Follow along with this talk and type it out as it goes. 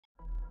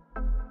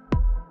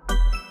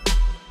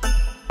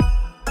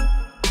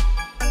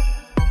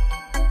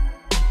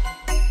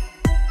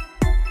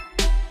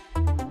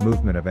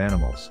Movement of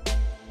animals.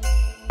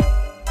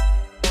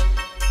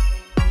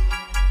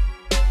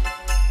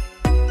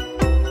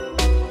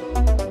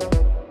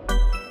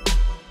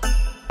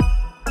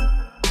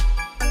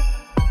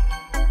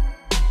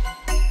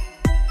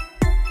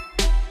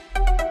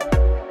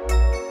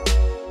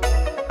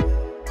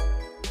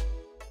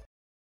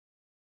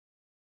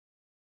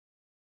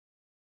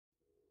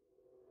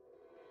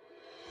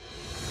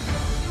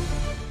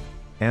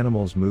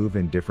 Animals move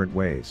in different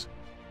ways.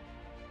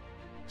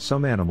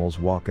 Some animals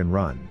walk and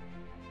run.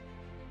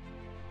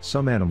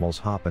 Some animals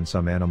hop and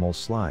some animals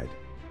slide.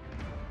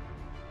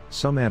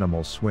 Some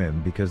animals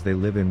swim because they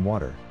live in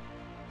water.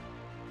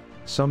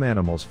 Some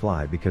animals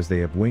fly because they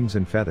have wings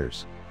and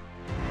feathers.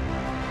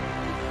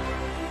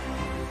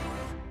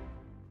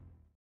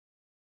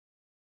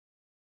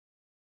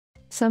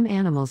 Some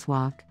animals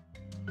walk.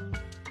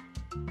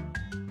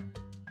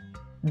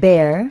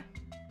 Bear,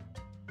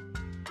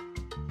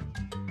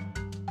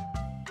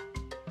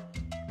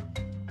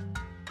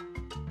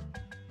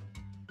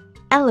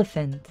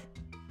 elephant,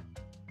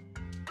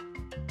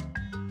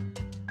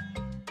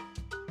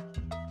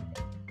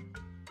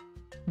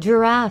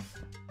 giraffe,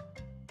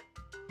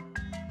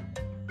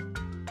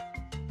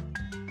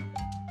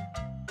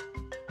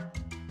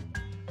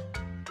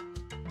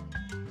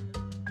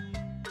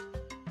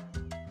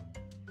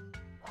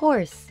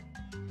 horse,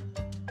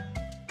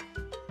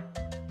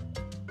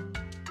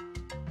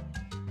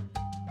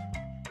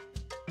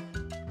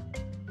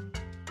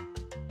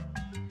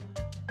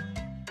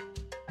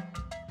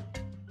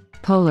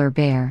 Polar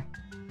bear.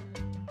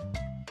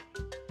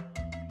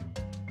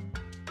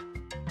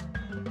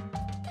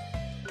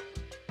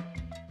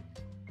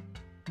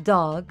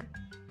 dog,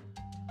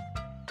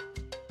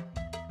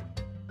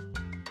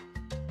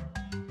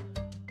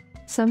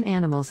 Some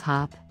animals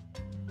hop.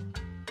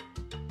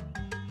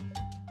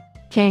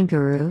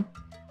 Kangaroo.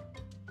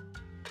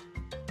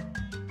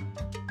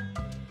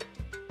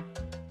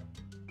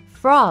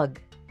 frog,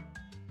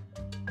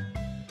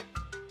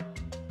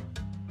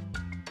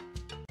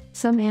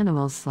 Some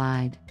animals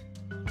slide.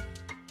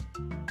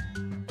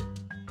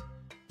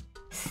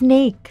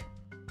 snake,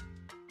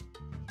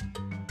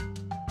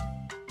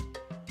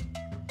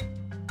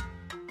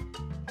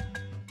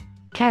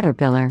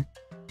 Caterpillar.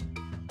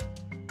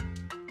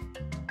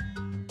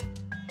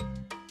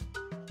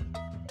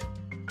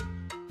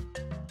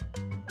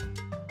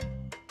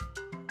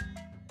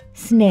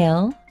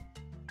 snail,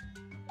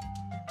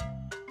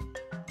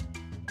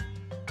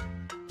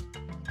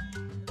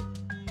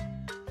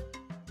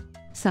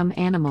 Some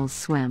animals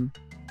swim.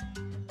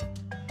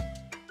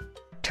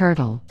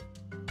 Turtle.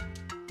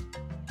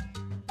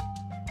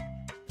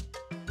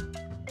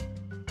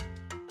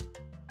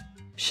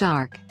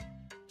 Shark.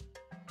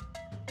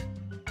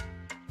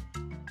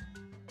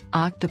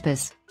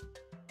 Octopus.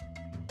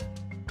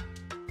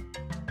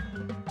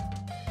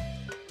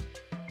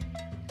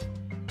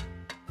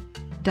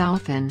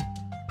 Dolphin.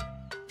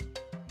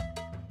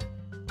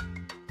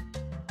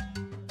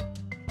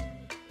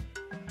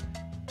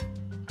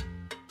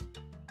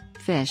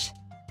 Fish.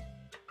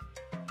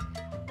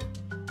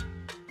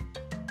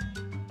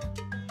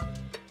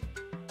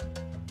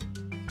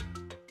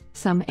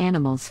 Some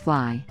animals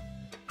fly.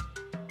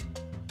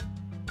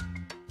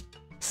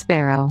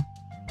 Sparrow.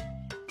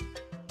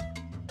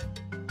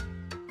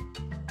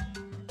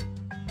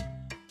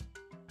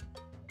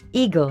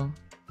 eagle,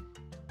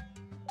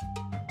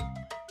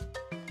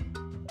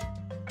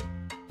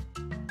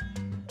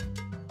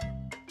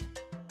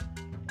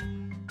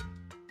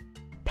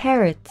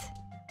 parrot,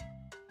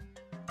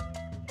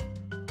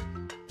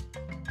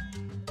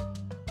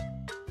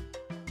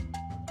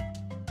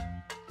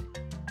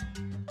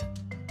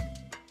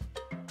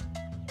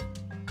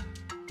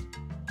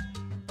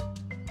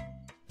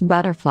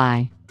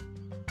 Butterfly.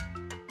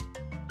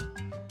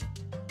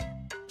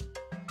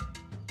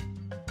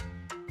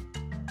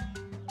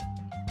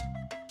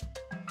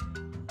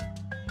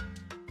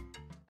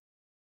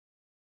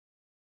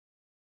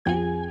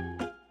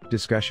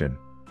 Discussion.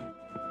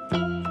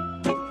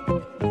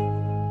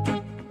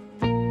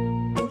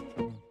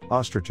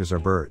 Ostriches are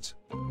birds.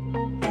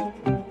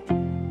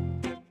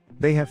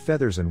 They have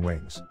feathers and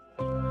wings.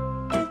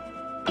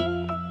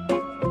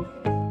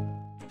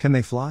 Can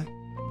they fly?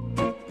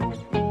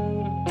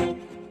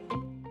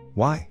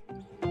 Why?